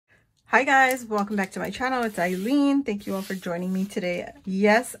Hi guys, welcome back to my channel. It's Eileen. Thank you all for joining me today.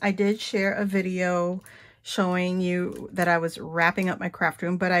 Yes, I did share a video showing you that I was wrapping up my craft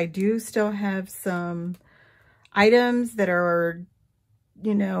room, but I do still have some items that are,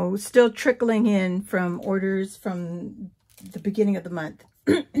 you know, still trickling in from orders from the beginning of the month.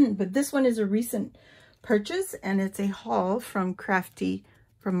 But this one is a recent purchase and it's a haul from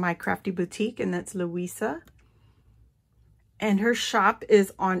My Crafty Boutique, and that's Louisa. And her shop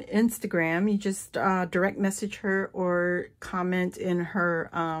is on Instagram. You just direct message her or comment in her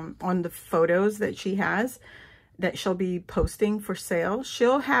on the photos that she has that she'll be posting for sale.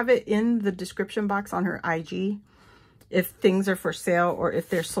 She'll have it in the description box on her IG if things are for sale or if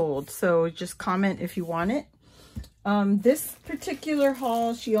they're sold. So just comment if you want it. This particular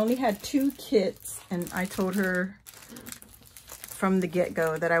haul, she only had 2 kits, and I told her from the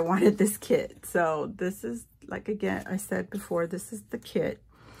get-go that I wanted this kit. So this is, like, again, I said before, this is the kit,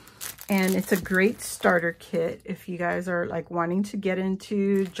 and it's a great starter kit if you guys are like wanting to get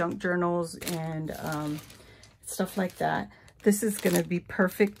into junk journals and stuff like that. This is going to be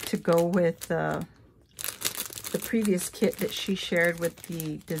perfect to go with the previous kit that she shared with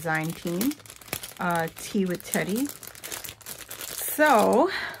the design team, Tea with Teddy. So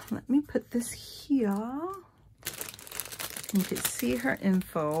let me put this here. You can see her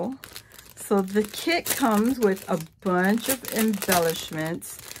info. So the kit comes with a bunch of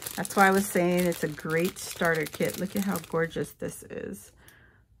embellishments. That's why I was saying it's a great starter kit. Look at how gorgeous this is.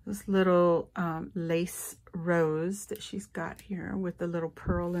 This little lace rose that she's got here with the little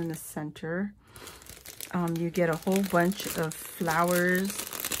pearl in the center. You get a whole bunch of flowers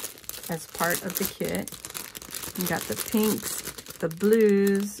as part of the kit. You got the pinks, the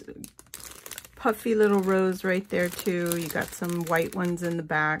blues, puffy little rose right there too. You got some white ones in the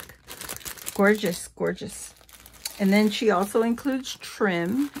back. Gorgeous, gorgeous. And then she also includes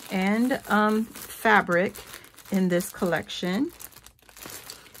trim and fabric in this collection.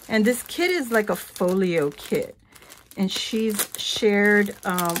 And this kit is like a folio kit, and she's shared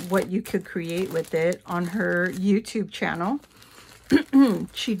what you could create with it on her YouTube channel.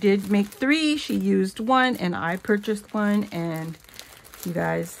 She did make 3. She used 1 and I purchased 1, and you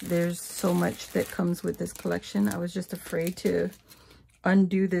guys, there's so much that comes with this collection. I was just afraid to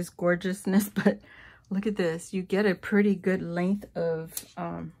undo this gorgeousness, but look at this. You get a pretty good length of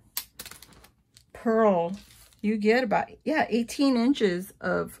pearl. You get about 18 inches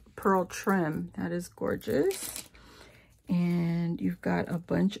of pearl trim. That is gorgeous. And you've got a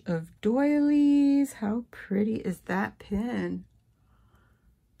bunch of doilies. How pretty is that pin?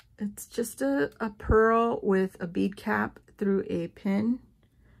 It's just a pearl with a bead cap through a pin.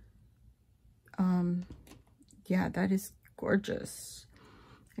 Yeah, that is gorgeous.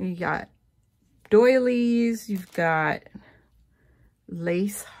 You got doilies, you've got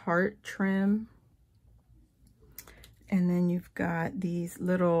lace heart trim, and then you've got these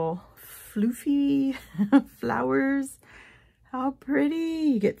little floofy flowers. How pretty.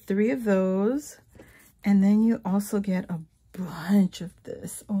 You get 3 of those, and then you also get a bunch of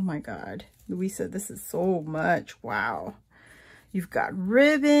this. Oh my god, Louisa, this is so much. Wow. You've got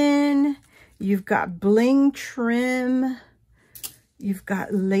ribbon, you've got bling trim, you've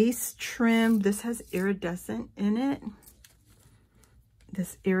got lace trim. This has iridescent in it.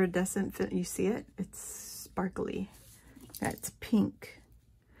 This iridescent, you see it? It's sparkly. That's pink.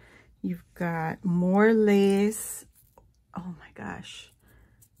 You've got more lace. Oh my gosh.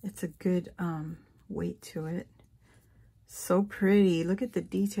 It's a good weight to it. So pretty. Look at the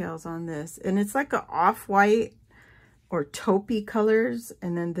details on this. And it's like an off-white or taupey colors.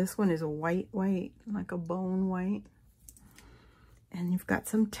 And then this one is a white, like a bone white. And you've got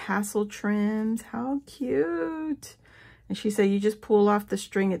some tassel trims. How cute. And she said you just pull off the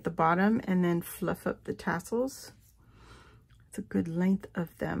string at the bottom and then fluff up the tassels. It's a good length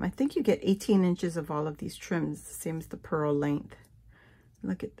of them. I think you get 18 inches of all of these trims, the same as the pearl length.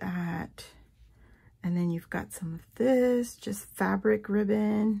 Look at that. And then you've got some of this, just fabric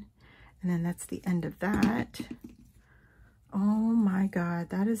ribbon. And then that's the end of that. Oh my god,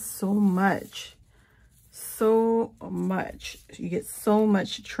 that is so much. So much. You get so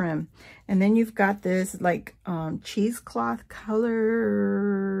much trim. And then you've got this like cheesecloth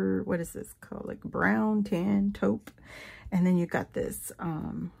color. What is this called? Like brown, tan, taupe. And then you got this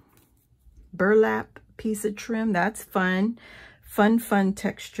burlap piece of trim. That's fun. Fun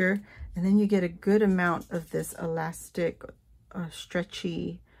texture. And then you get a good amount of this elastic,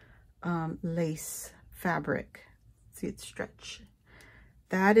 stretchy lace fabric. See, it's stretch.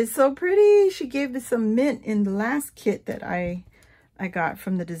 That is so pretty. She gave us some mint in the last kit that I got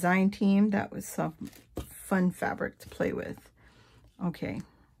from the design team. That was some fun fabric to play with. Okay.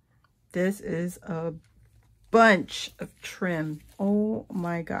 This is a bunch of trim. Oh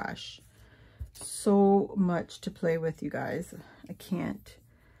my gosh. So much to play with, you guys. I can't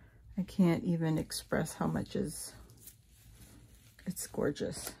even express how much is. It's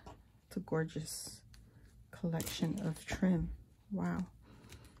gorgeous. It's a gorgeous collection of trim. Wow.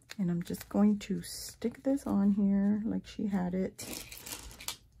 And I'm just going to stick this on here like she had it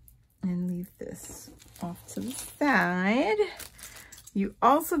and leave this off to the side. You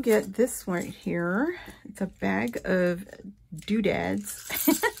also get this one here. It's a bag of doodads.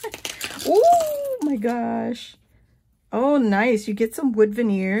 Oh my gosh. Oh, nice. You get some wood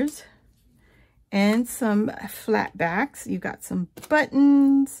veneers and some flat backs. You got some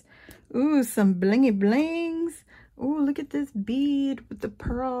buttons. Ooh, some blingy blings. Ooh, look at this bead with the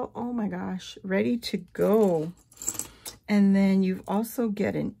pearl. Oh my gosh, ready to go. And then you also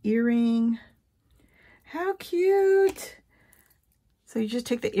get an earring. How cute. So you just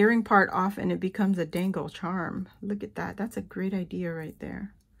take the earring part off and it becomes a dangle charm. Look at that. That's a great idea right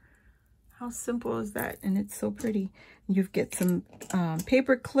there. How simple is that? And it's so pretty. You get some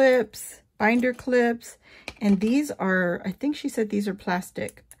paper clips, binder clips, and these are, I think she said these are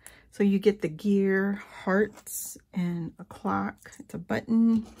plastic. So you get the gear, hearts, and a clock. It's a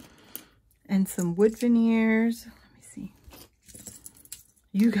button and some wood veneers. Let me see.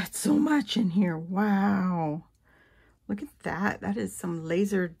 You got so much in here. Wow. Look at that. That is some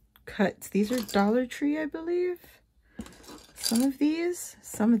laser cuts. These are Dollar Tree, I believe. Some of these,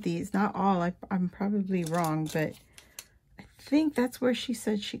 not all. I'm probably wrong, but I think that's where she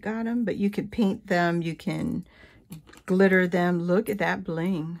said she got them. But you can paint them. You can glitter them. Look at that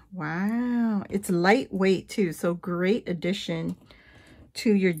bling. Wow. It's lightweight too. So great addition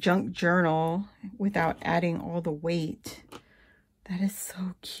to your junk journal without adding all the weight. That is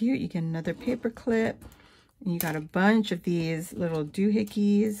so cute. You get another paper clip. And you got a bunch of these little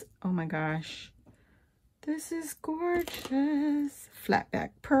doohickeys. Oh my gosh. This is gorgeous. Flat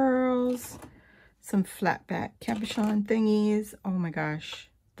back pearls. Some flat back cabochon thingies. Oh my gosh.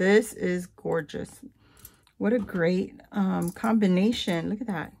 This is gorgeous. What a great combination. Look at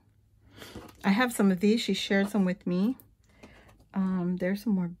that. I have some of these. She shared some with me. There's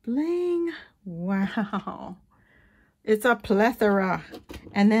some more bling. Wow. It's a plethora.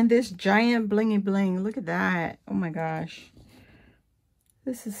 And then this giant blingy bling. Look at that. Oh my gosh.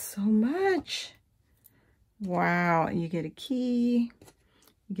 This is so much. Wow. And you get a key.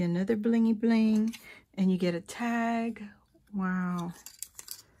 You get another blingy bling. And you get a tag. Wow.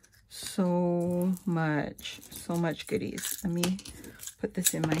 So much goodies. Let me put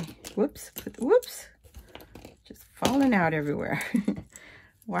this in my, whoops. Just falling out everywhere.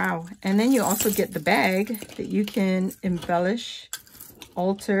 Wow. And then you also get the bag that you can embellish,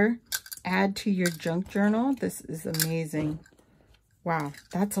 alter, add to your junk journal. This is amazing. Wow.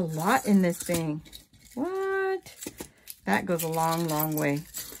 That's a lot in this thing. What? That goes a long, long way.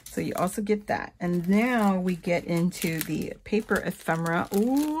 So you also get that. And now we get into the paper ephemera.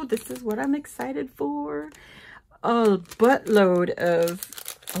 Ooh, this is what I'm excited for. A buttload.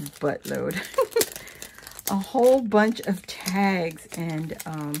 A whole bunch of tags and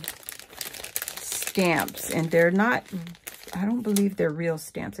stamps. And they're not, I don't believe they're real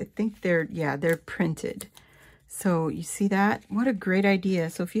stamps. I think they're, yeah, they're printed. So you see that? What a great idea.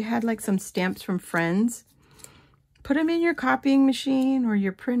 So if you had like some stamps from friends, put them in your copying machine or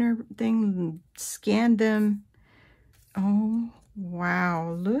your printer thing and scan them. Oh,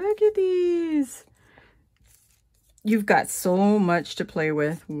 wow. Look at these. You've got so much to play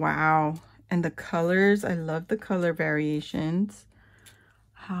with. Wow. And the colors, I love the color variations.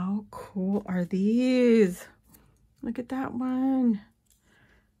 How cool are these? Look at that one.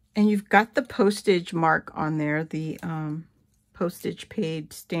 And you've got the postage mark on there, the postage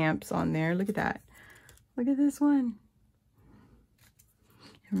paid stamps on there. Look at that. Look at this one.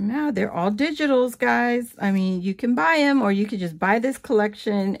 Now they're all digitals, guys. I mean, you can buy them or you could just buy this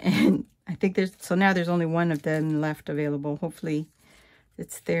collection. And I think there's, so now there's only one of them left available. Hopefully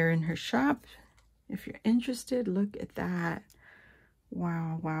it's there in her shop. If you're interested, look at that.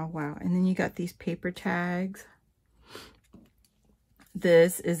 Wow, wow, wow. And then you got these paper tags.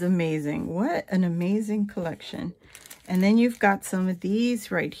 This is amazing. What an amazing collection. And then you've got some of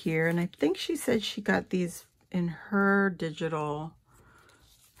these right here. And I think she said she got these in her digital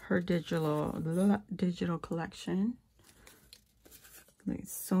collection. Like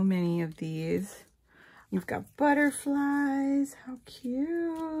so many of these. You've got butterflies. How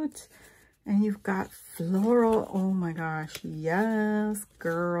cute. And you've got floral. Oh my gosh. Yes,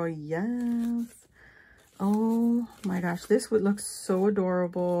 girl. Yes. Oh my gosh. This would look so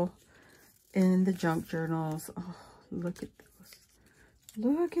adorable in the junk journals. Oh, look at those.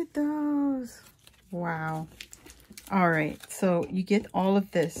 Look at those. Wow. All right, so you get all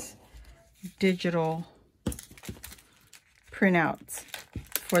of this digital printouts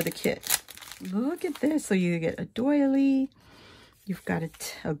for the kit. Look at this. So you get a doily, you've got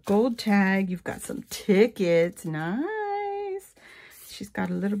a gold tag, you've got some tickets. Nice. She's got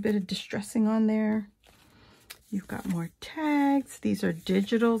a little bit of distressing on there. You've got more tags. These are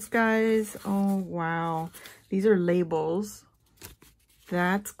digitals, guys. Oh, wow. These are labels.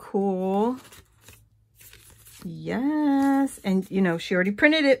 That's cool. Yes. And, you know, she already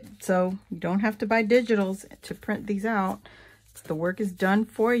printed it, so you don't have to buy digitals to print these out. The work is done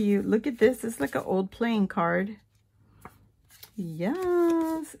for you. Look at this. It's like an old playing card.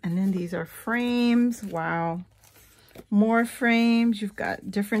 Yes. And then these are frames. Wow. More frames. You've got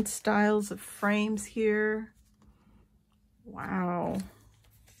different styles of frames here. Wow.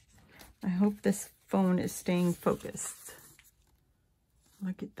 I hope this phone is staying focused.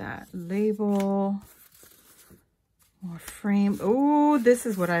 Look at that label. More frame. Oh, this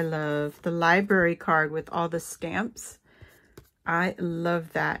is what I love. The library card with all the stamps. I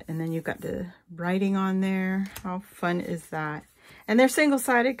love that. And then you've got the writing on there. How fun is that? And they're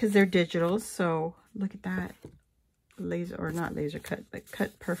single-sided because they're digital. So look at that. Laser, or not laser cut, but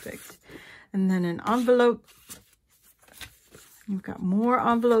cut perfect. And then an envelope. You've got more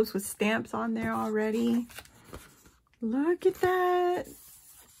envelopes with stamps on there already. Look at that.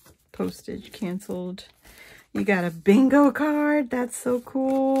 Postage canceled. You got a bingo card. That's so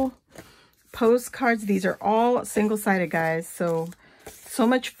cool. Postcards. These are all single-sided, guys. So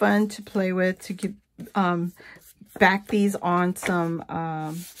much fun to play with, to get back these on some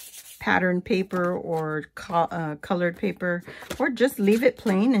pattern paper or colored paper, or just leave it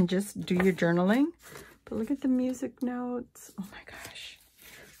plain and just do your journaling. But look at the music notes. Oh my gosh.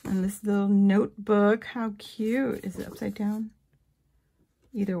 And this little notebook. How cute. Is it upside down?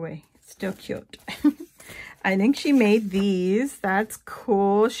 Either way, it's still cute. I think she made these. That's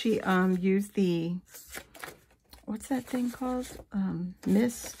cool. She used the, what's that thing called?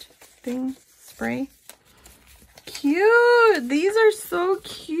 Mist thing, spray. Cute. These are so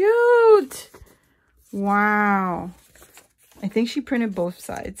cute. Wow. I think she printed both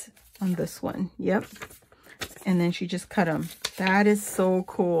sides on this one. Yep. And then she just cut them. That is so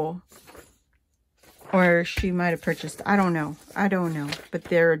cool. Or she might have purchased, I don't know. I don't know. But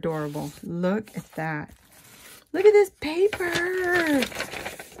they're adorable. Look at that. Look at this paper.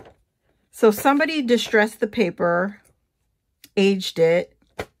 So somebody distressed the paper, aged it,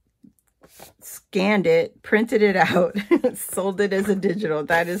 scanned it, printed it out, sold it as a digital.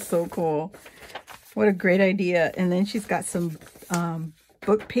 That is so cool. What a great idea. And then she's got some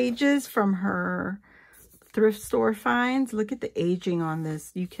book pages from her thrift store finds. Look at the aging on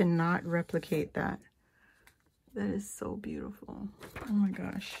this. You cannot replicate that. That is so beautiful. Oh my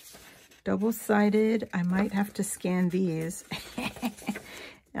gosh. Double-sided. I might have to scan these.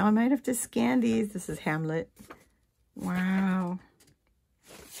 Now I might have to scan these. This is Hamlet. Wow.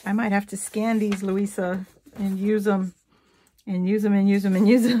 I might have to scan these, Louisa, and use them. And use them and use them and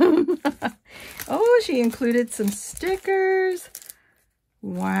use them. Oh, she included some stickers.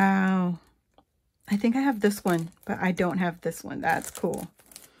 Wow. I think I have this one, but I don't have this one. That's cool.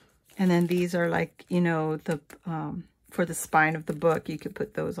 And then these are like, you know, the for the spine of the book. You could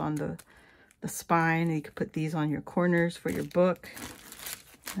put those on the spine. And you could put these on your corners for your book.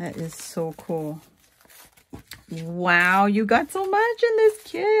 That is so cool. Wow, you got so much in this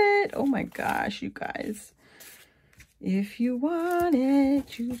kit. Oh my gosh, you guys. If you want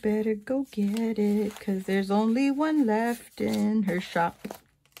it, you better go get it, because there's only one left in her shop.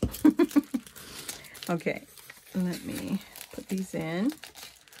 Okay, let me put these in.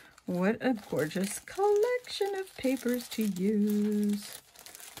 What a gorgeous collection of papers to use.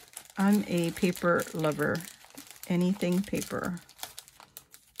 I'm a paper lover. Anything paper.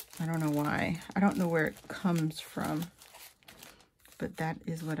 I don't know why. I don't know where it comes from. But that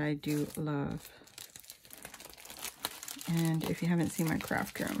is what I do love. And if you haven't seen my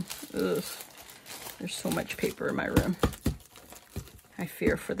craft room, ugh, there's so much paper in my room. I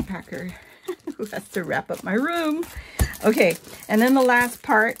fear for the packer who has to wrap up my room. Okay, and then the last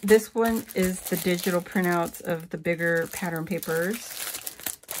part, this one is the digital printouts of the bigger pattern papers.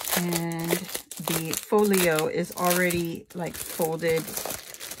 And the folio is already like folded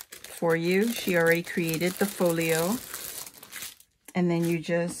for you. She already created the folio. And then you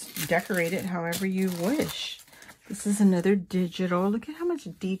just decorate it however you wish. This is another digital. Look at how much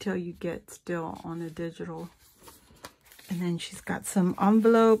detail you get still on a digital. And then she's got some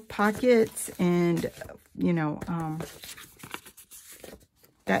envelope pockets and, you know,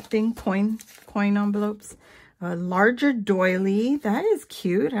 that thing, coin envelopes. A larger doily. That is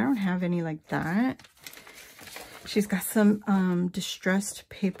cute. I don't have any like that. She's got some distressed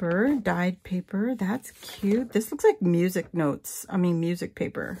paper, dyed paper. That's cute. This looks like music notes. I mean, music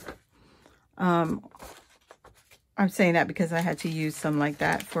paper. I'm saying that because I had to use some like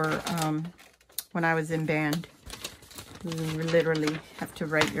that for when I was in band. You literally have to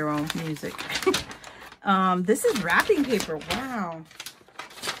write your own music. This is wrapping paper. Wow.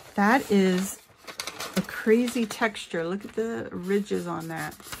 That is a crazy texture. Look at the ridges on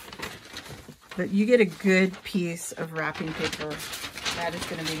that. But you get a good piece of wrapping paper. That is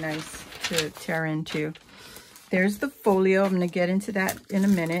going to be nice to tear into. There's the folio. I'm going to get into that in a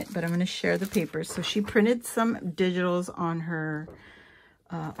minute, but I'm going to share the papers. So she printed some digitals on her,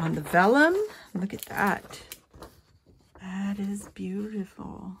 on the vellum. Look at that. That is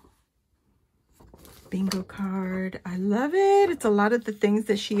beautiful. Bingo card. I love it. It's a lot of the things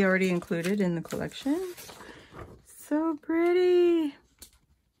that she already included in the collection. So pretty.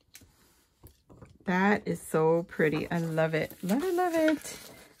 That is so pretty. I love it. Love it, love it.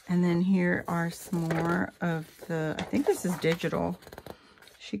 And then here are some more of the, I think this is digital.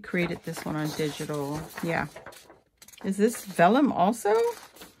 She created this one on digital. Yeah. Is this vellum also?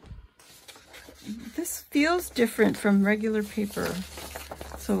 This feels different from regular paper.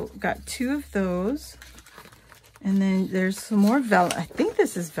 So got 2 of those. And then there's some more vellum. I think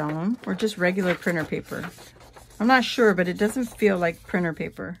this is vellum or just regular printer paper. I'm not sure, but it doesn't feel like printer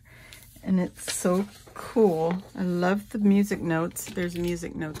paper. And it's so cool. I love the music notes. There's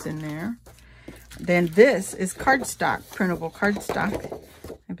music notes in there. Then this is cardstock, printable cardstock.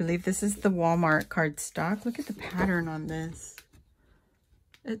 I believe this is the Walmart cardstock. Look at the pattern on this.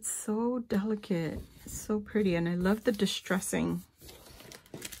 It's so delicate. It's so pretty. And I love the distressing.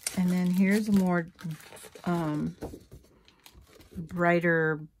 And then here's more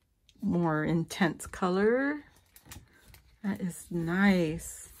brighter, more intense color. That is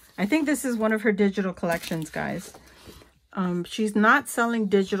nice. I think this is one of her digital collections, guys. She's not selling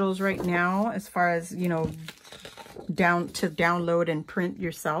digitals right now as far as, you know, download and print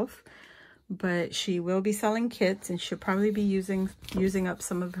yourself. But she will be selling kits, and she'll probably be using up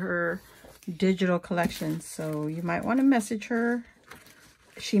some of her digital collections. So you might want to message her.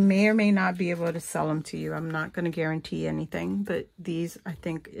 She may or may not be able to sell them to you. I'm not going to guarantee anything, but these, I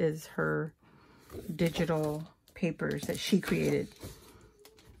think, is her digital papers that she created.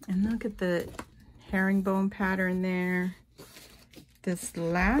 And look at the herringbone pattern there. This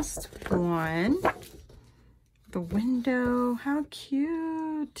last one, the window, how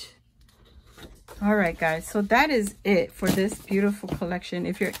cute. All right, guys, so that is it for this beautiful collection.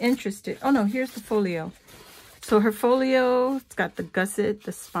 If you're interested, oh no, here's the folio. So her folio, it's got the gusset,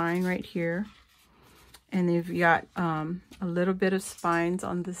 the spine right here. And you've got a little bit of spines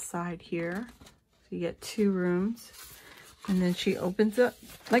on this side here. So you get 2 rooms. And then she opens up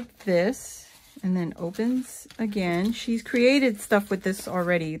like this and then opens again. She's created stuff with this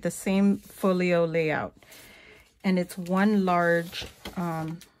already, the same folio layout. And it's one large,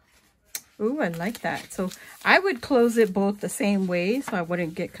 ooh, I like that. So I would close it both the same way so I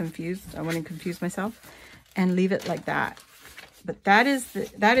wouldn't get confused. I wouldn't confuse myself, and leave it like that. But that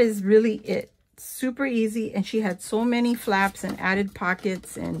is really it. Super easy. And she had so many flaps and added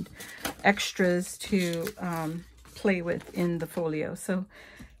pockets and extras to play with in the folio. So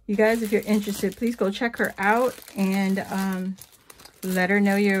you guys, if you're interested, please go check her out and let her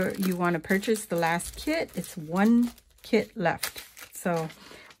know you want to purchase the last kit. It's 1 kit left. So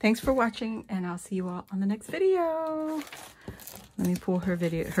thanks for watching, and I'll see you all on the next video. Let me pull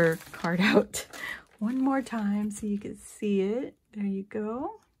her card out one more time so you can see it. There you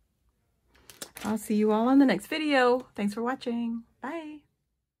go. I'll see you all on the next video. Thanks for watching.